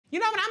You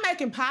know, when I'm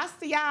making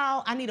pasta,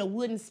 y'all, I need a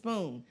wooden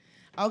spoon.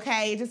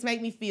 Okay, it just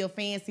make me feel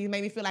fancy. It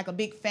make me feel like a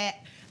big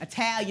fat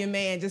Italian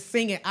man just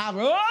singing.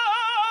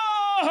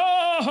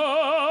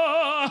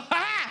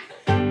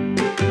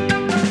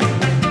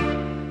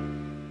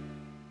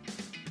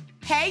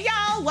 Hey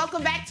y'all,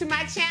 welcome back to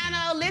my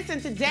channel. Listen,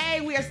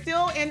 today we are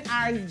still in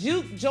our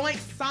Juke joint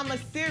summer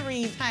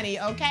series, honey,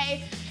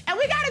 okay? And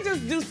we gotta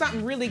just do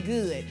something really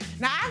good.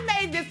 Now, I've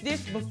made this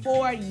dish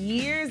before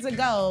years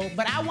ago,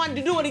 but I wanted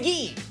to do it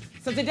again.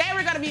 So today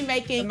we're gonna be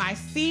making my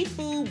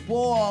seafood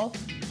boil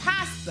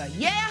pasta.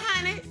 Yeah,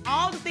 honey,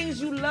 all the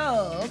things you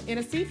love in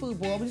a seafood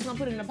boil, we're just gonna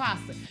put it in the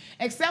pasta,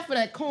 except for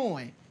that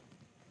corn.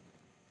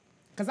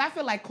 Because I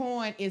feel like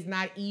corn is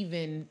not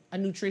even a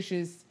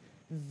nutritious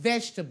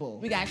vegetable.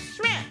 We got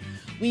shrimp,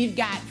 we've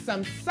got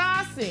some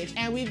sausage,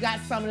 and we've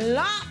got some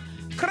lump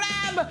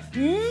crab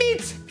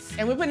meat.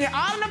 And we're putting it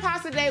all in the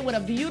pasta today with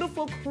a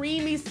beautiful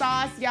creamy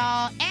sauce,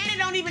 y'all. And it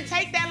don't even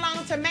take that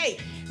long to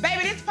make.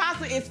 Baby, this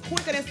pasta is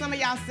quicker than some of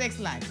y'all sex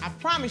life, I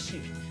promise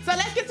you. So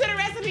let's get to the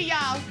recipe,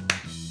 y'all.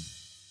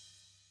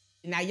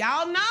 Now,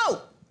 y'all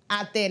know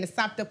out there in the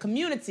sopped up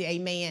community,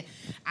 amen,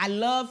 I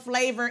love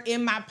flavor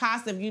in my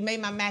pasta. If you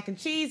made my mac and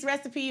cheese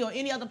recipe or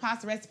any other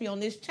pasta recipe on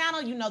this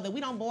channel, you know that we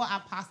don't boil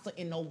our pasta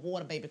in no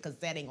water, baby, because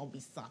that ain't gonna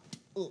be soft.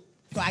 Ugh.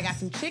 So I got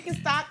some chicken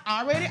stock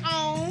already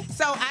on.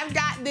 So I've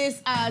got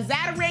this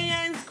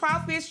Zatarain's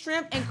crawfish,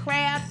 shrimp, and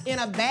crab in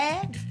a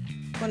bag.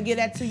 I'm gonna give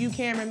that to you,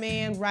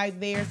 cameraman, right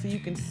there so you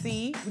can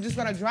see. We're just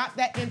gonna drop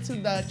that into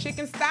the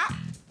chicken stock.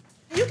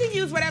 You can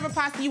use whatever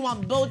pasta you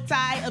want, bow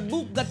tie or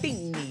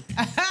bucatini.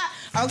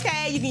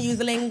 Okay, you can use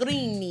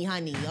linguini,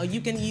 honey, or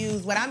you can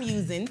use what I'm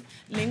using,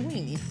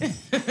 linguini.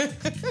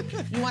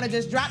 You wanna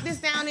just drop this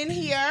down in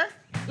here.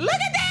 Look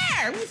at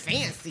there, we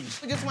fancy.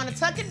 We just wanna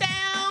tuck it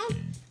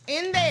down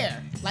in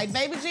there, like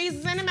baby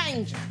Jesus in the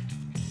manger.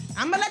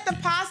 I'm gonna let the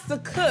pasta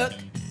cook.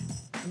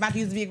 I'm about to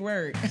use a big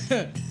word.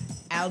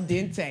 Al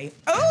dente.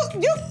 Oh,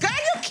 girl,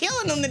 you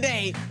killing them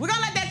today. We're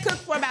gonna let that cook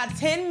for about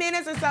 10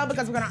 minutes or so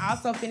because we're gonna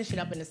also finish it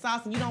up in the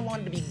sauce, and you don't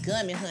want it to be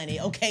gummy, honey,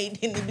 okay?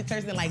 Then it be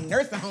tasting like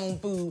nursing home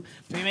food.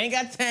 We ain't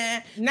got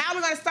time. Now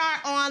we're gonna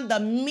start on the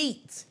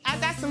meat. I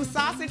got some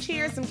sausage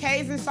here, some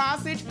Cajun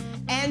sausage,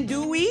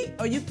 andouille,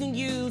 or you can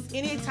use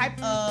any type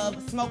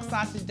of smoked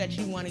sausage that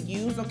you wanna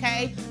use,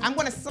 okay? I'm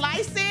gonna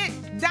slice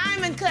it,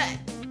 diamond cut,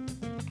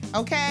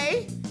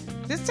 okay?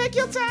 Just take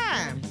your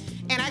time.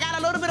 And I got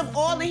a little bit of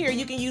oil in here.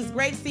 You can use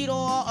grapeseed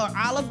oil or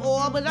olive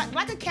oil, but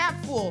like a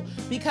capful,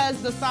 because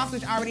the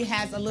sausage already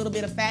has a little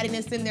bit of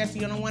fattiness in there, so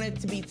you don't want it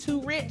to be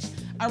too rich,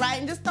 all right?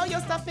 And just throw your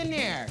stuff in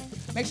there.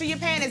 Make sure your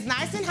pan is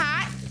nice and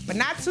hot, but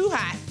not too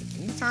hot.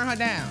 Let me turn her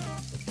down.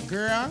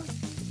 Girl,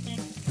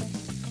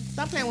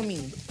 stop playing with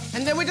me.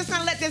 And then we're just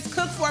gonna let this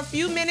cook for a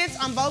few minutes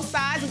on both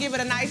sides and give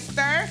it a nice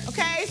stir,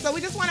 okay? So we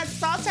just wanna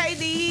saute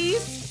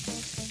these.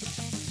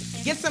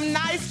 Get some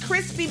nice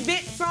crispy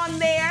bits on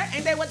there.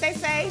 Ain't that what they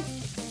say?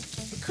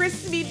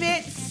 Crispy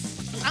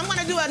bits. I'm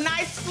gonna do a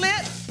nice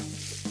flip.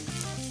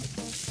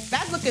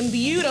 That's looking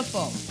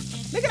beautiful.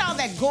 Look at all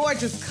that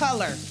gorgeous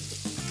color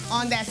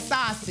on that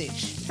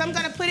sausage. So I'm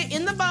gonna put it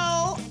in the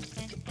bowl.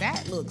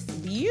 That looks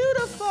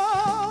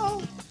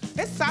beautiful.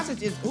 This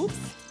sausage is, oops.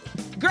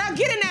 Girl,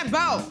 get in that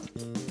bowl.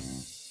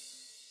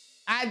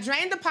 I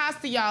drained the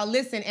pasta, y'all,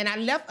 listen, and I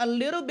left a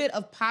little bit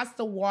of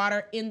pasta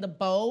water in the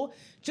bowl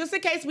just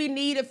in case we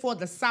need it for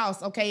the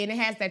sauce, okay? And it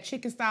has that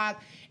chicken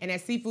stock and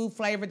that seafood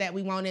flavor that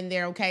we want in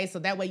there, okay? So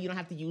that way you don't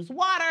have to use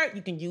water,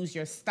 you can use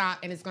your stock,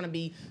 and it's gonna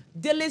be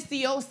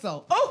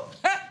delicioso. Oh,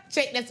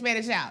 check that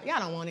Spanish out. Y'all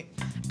don't want it.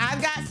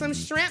 I've got some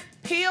shrimp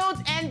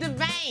peeled and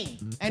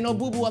deveined. Ain't no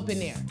boo-boo up in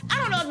there. I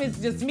don't know if it's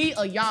just me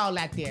or y'all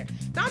out there.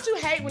 Don't you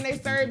hate when they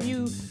serve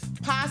you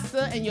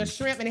pasta and your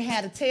shrimp and it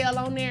had a tail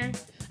on there?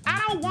 I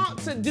don't want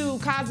to do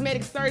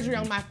cosmetic surgery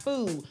on my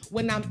food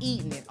when I'm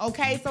eating it,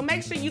 okay? So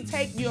make sure you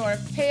take your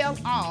tail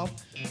off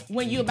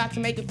when you're about to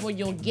make it for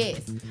your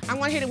guests. I'm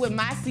gonna hit it with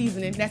my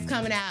seasoning that's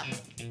coming out,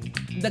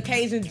 the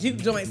Cajun Juke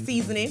joint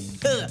seasoning.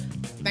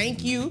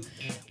 Thank you.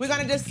 We're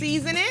gonna just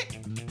season it,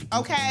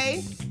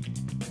 okay?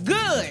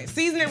 Good,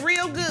 season it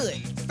real good.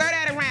 Stir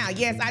that around.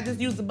 Yes, I just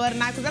use the butter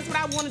knife because that's what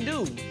I wanna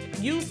do.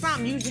 Use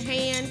something, use your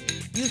hand,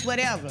 use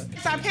whatever.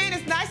 So our pan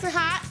is nice and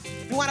hot.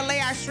 We wanna lay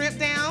our shrimp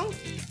down.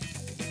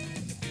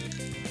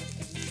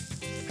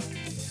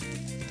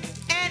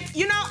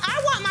 You know, I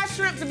want my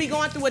shrimp to be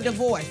going through a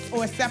divorce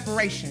or a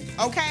separation,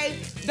 okay?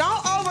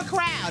 Don't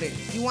overcrowd it.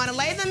 You wanna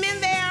lay them in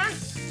there.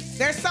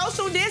 They're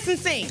social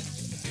distancing,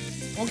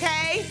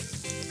 okay?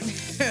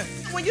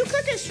 When you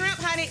cooking shrimp,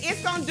 honey,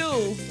 it's gonna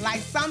do like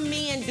some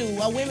men do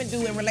or women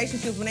do in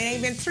relationships when they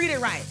ain't been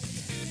treated right.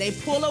 They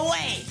pull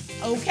away,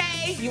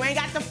 okay? You ain't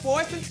got to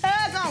force and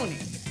tug on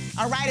it,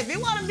 all right? If it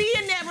wanna be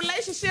in that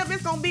relationship,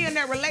 it's gonna be in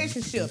that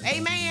relationship,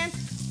 amen?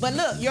 But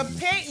look, your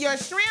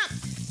shrimp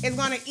is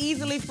gonna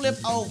easily flip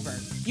over.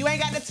 You ain't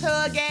got to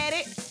tug at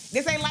it.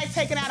 This ain't like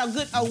taking out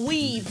a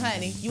weave,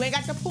 honey. You ain't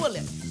got to pull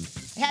it.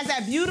 It has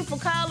that beautiful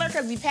color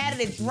because we patted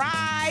it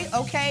dry,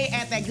 okay,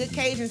 at that good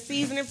Cajun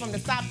seasoning from the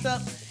Sopped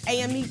Up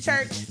AME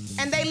Church.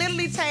 And they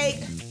literally take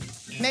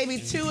maybe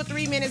 2 or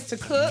 3 minutes to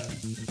cook.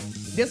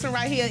 This one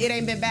right here, it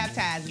ain't been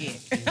baptized yet.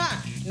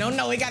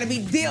 No, it gotta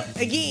be dipped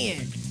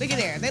again. Look at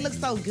there, they look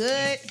so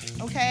good,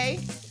 okay?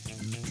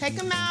 Take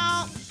them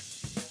out.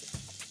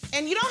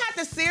 And you don't have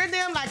to sear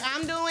them like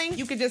I'm doing.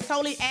 You could just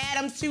totally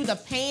add them to the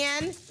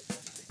pan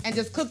and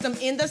just cook them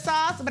in the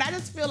sauce. But I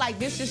just feel like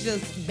this is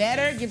just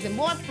better, gives it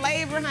more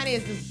flavor, honey,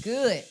 it's just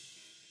good.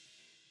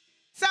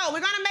 So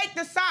we're gonna make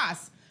the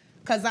sauce,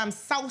 cause I'm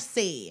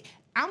saucy.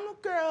 I'm a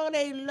girl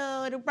they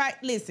love to right.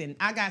 Listen,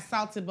 I got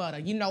salted butter.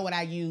 You know what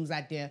I use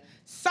out there.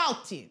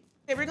 Salted.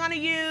 And we're gonna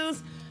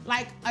use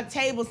like a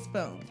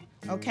tablespoon,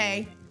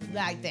 okay?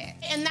 Like that.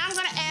 And now I'm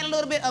gonna add a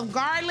little bit of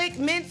garlic,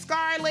 minced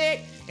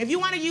garlic. If you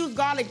wanna use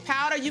garlic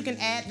powder, you can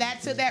add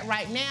that to that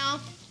right now.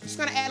 Just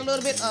gonna add a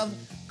little bit of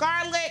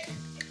garlic.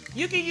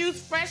 You can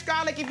use fresh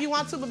garlic if you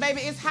want to, but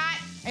baby, it's hot.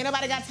 Ain't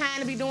nobody got time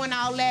to be doing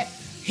all that,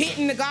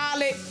 hitting the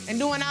garlic and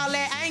doing all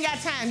that. I ain't got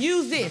time.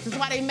 Use this. That's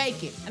why they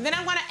make it. And then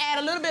I'm gonna add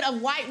a little bit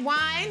of white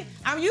wine.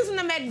 I'm using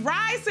the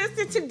McBride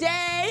Sisters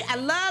today. I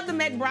love the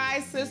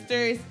McBride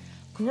Sisters.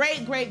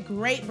 Great, great,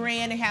 great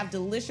brand. They have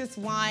delicious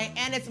wine,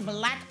 and it's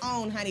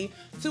Black-owned, honey.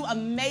 2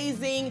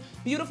 amazing,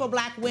 beautiful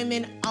Black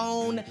women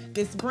own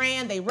this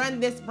brand. They run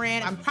this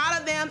brand. I'm proud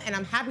of them, and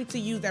I'm happy to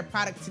use their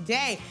product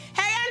today.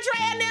 Hey,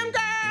 Andrea and them,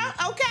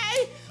 girl,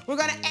 okay? We're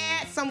gonna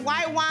add some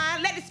white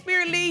wine. Let the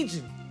spirit lead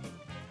you.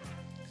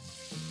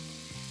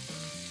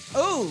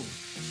 Ooh,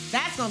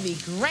 that's gonna be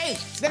great.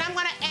 Then I'm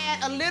gonna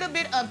add a little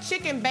bit of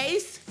chicken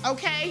base,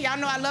 okay? Y'all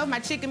know I love my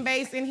chicken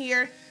base in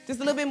here.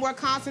 Just a little bit more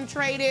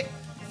concentrated.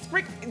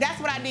 That's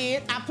what I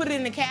did. I put it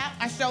in the cap.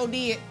 I sure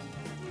did.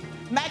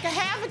 Make a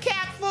half a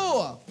cap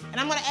full.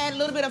 And I'm gonna add a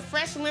little bit of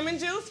fresh lemon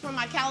juice from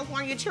my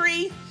California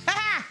tree.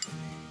 Ha-ha!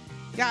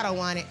 Y'all don't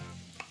want it.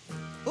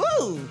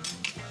 Ooh,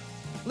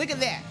 look at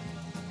that.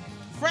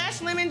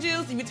 Fresh lemon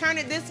juice. If you turn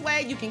it this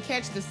way, you can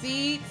catch the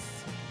seeds.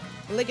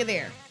 Look at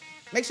there.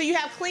 Make sure you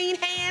have clean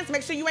hands.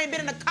 Make sure you ain't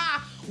been in the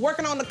car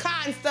working on the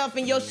car and stuff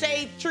in your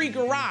shade tree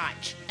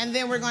garage. And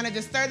then we're gonna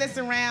just stir this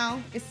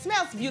around. It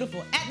smells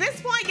beautiful. At this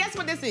point, guess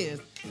what this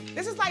is?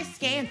 This is like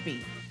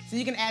scampi. So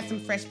you can add some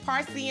fresh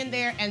parsley in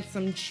there and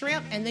some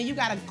shrimp, and then you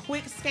got a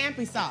quick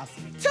scampi sauce.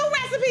 2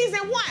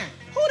 recipes in one.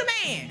 Who the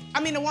man?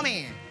 I mean the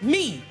woman,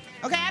 me.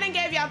 Okay, I done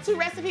gave y'all 2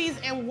 recipes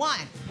in one.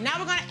 Now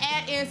we're gonna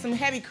add in some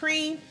heavy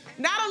cream.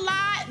 Not a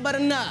lot, but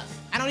enough.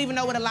 I don't even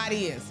know what a lot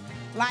is.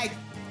 Like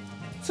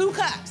 2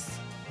 cups.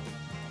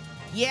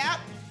 Yep.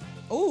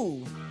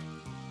 Ooh.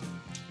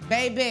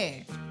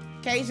 Baby.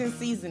 Cajun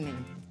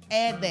seasoning.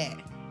 Add that.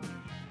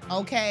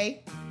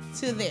 Okay?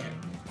 To there.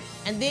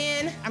 And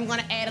then I'm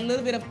gonna add a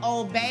little bit of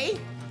Old Bay.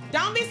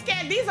 Don't be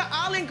scared. These are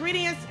all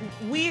ingredients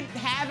we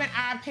have in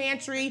our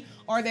pantry,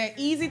 or they're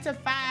easy to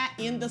find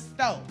in the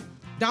stove.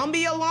 Don't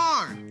be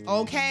alarmed,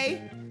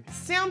 okay?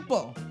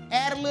 Simple.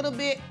 Add a little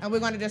bit, and we're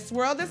gonna just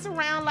swirl this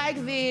around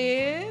like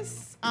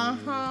this.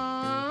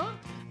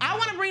 I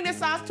wanna bring this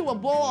sauce to a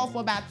boil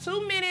for about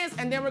 2 minutes,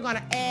 and then we're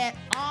gonna add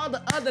all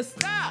the other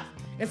stuff.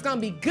 It's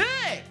gonna be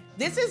good.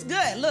 This is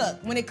good. Look,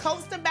 when it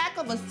coats the back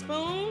of a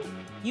spoon,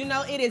 you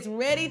know it is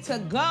ready to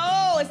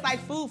go. It's like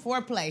food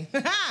foreplay.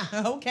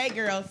 Okay,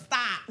 girl,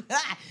 stop.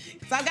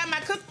 So I got my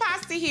cooked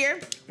pasta here.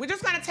 We're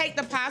just gonna take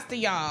the pasta,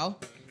 y'all,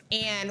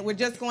 and we're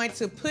just going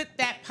to put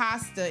that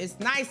pasta, it's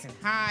nice and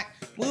hot,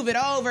 move it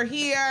over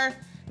here,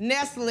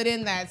 nestle it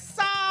in that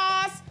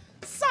sauce.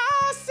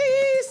 Saucy,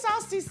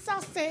 saucy,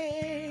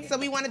 saucy. So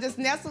we wanna just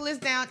nestle this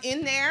down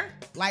in there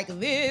like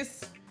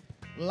this,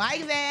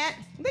 like that.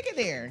 Look at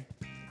there.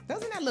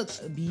 Doesn't that look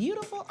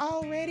beautiful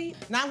already?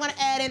 Now I'm gonna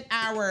add in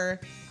our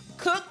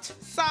cooked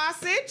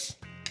sausage,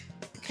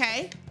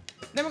 okay?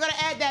 Then we're gonna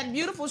add that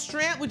beautiful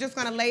shrimp. We're just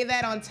gonna lay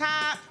that on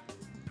top.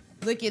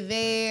 Look at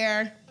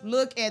there,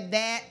 look at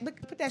that.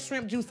 Look, put that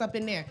shrimp juice up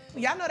in there.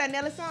 Y'all know that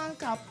Nelly song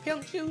called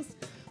Pimp Juice?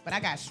 But I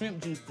got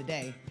shrimp juice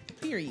today,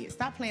 period.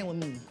 Stop playing with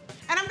me.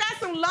 And I've got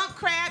some lump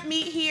crab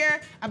meat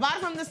here. I bought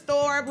it from the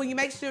store where you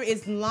make sure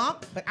it's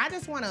lump, but I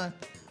just wanna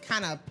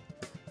kind of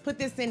put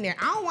this in there.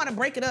 I don't wanna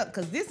break it up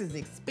because this is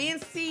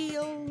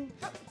expensive.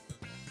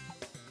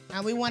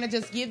 And we wanna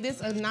just give this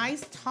a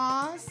nice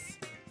toss.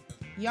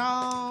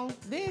 Y'all,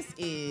 this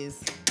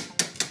is,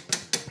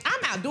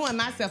 I'm outdoing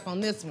myself on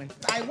this one.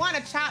 I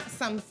wanna chop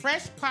some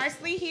fresh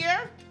parsley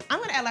here. I'm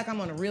gonna act like I'm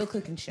on a real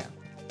cooking show.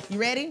 You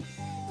ready?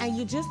 And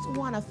you just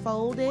wanna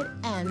fold it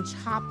and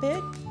chop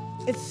it.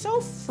 It's so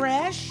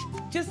fresh.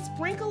 Just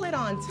sprinkle it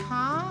on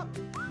top.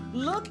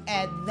 Look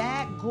at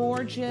that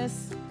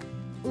gorgeous.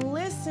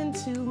 Listen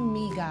to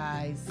me,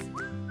 guys.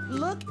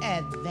 Look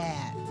at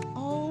that.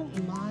 Oh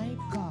my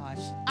gosh.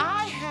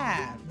 I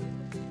have,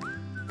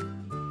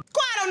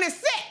 quiet on this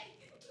set.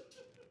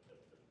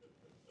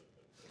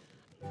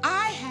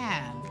 I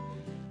have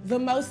the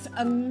most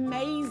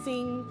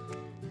amazing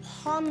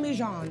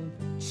Parmesan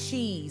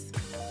cheese.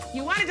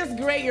 You wanna just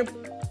grate your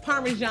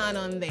Parmesan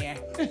on there.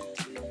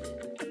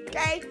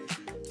 Okay?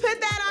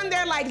 Put that on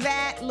there like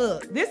that.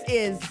 Look, this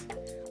is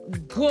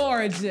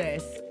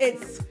gorgeous.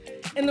 It's,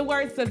 in the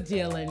words of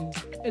Dylan,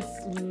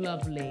 it's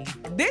lovely.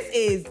 This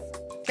is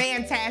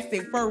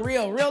fantastic, for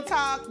real. Real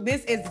talk,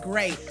 this is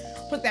great.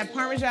 Put that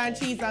Parmesan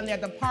cheese on there.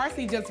 The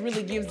parsley just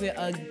really gives it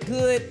a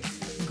good,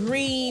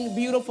 green,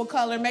 beautiful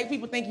color. Make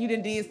people think you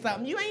done did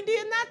something. You ain't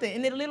did nothing.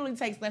 And it literally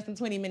takes less than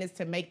 20 minutes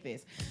to make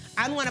this.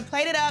 I'm gonna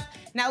plate it up.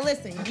 Now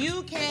listen,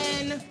 you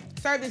can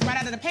serve this right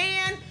out of the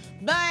pan,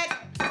 but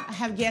I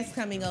have guests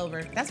coming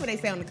over. That's what they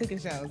say on the cooking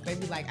shows. They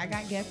be like, I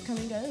got guests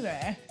coming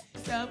over.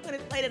 So I'm gonna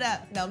plate it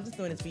up. No, I'm just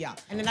doing this for y'all.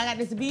 And then I got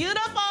this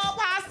beautiful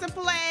pasta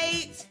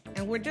plate.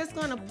 And we're just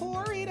gonna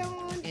pour it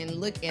on. And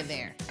look at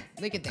there.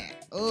 Look at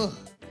that. Ooh.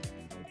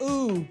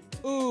 Ooh.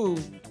 Ooh.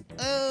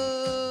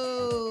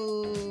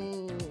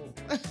 Ooh.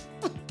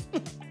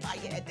 Why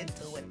you had to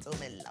do it to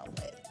me, Lord?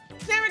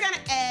 Then we're gonna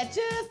add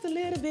just a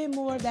little bit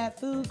more of that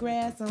food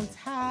grass on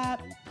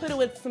top. Put it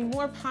with some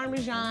more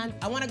Parmesan.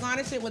 I wanna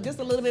garnish it with just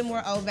a little bit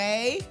more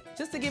Ove,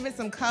 just to give it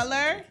some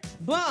color.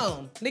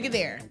 Boom, look at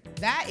there.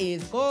 That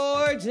is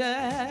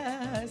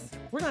gorgeous.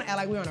 We're gonna act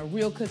like we're on a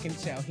real cooking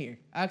show here,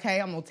 okay?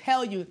 I'm gonna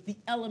tell you the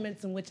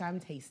elements in which I'm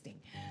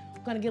tasting.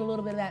 We're gonna get a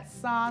little bit of that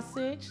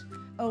sausage,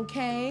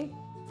 okay?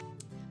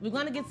 We're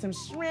gonna get some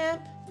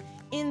shrimp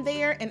in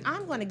there, and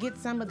I'm gonna get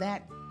some of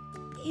that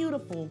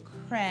beautiful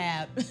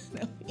crab.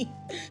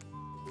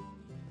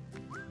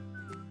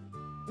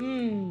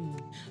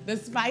 The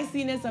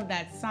spiciness of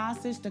that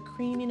sausage, the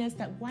creaminess,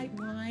 that white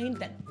wine,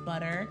 that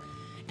butter,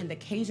 and the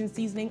Cajun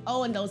seasoning.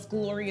 Oh, and those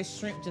glorious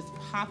shrimp just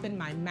pop in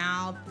my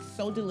mouth.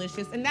 So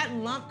delicious. And that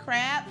lump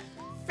crab,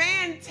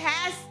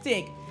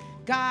 fantastic.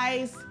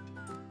 Guys,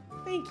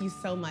 thank you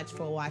so much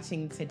for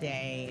watching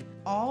today.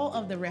 All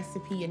of the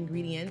recipe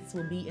ingredients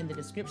will be in the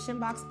description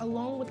box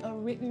along with a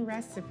written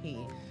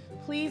recipe.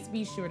 Please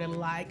be sure to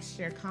like,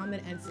 share,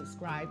 comment, and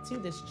subscribe to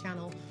this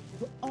channel.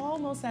 We're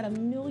almost at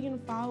 1 million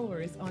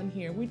followers on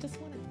here. We just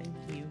want to thank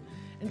you.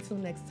 Until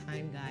next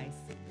time, guys.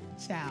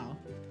 Ciao.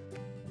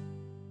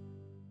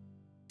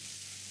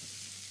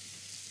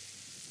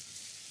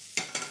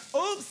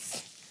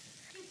 Oops.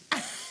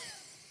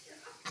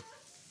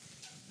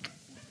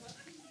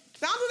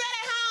 Don't do that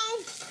at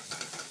home.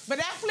 But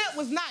that flip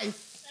was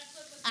nice.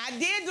 I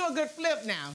did do a good flip now.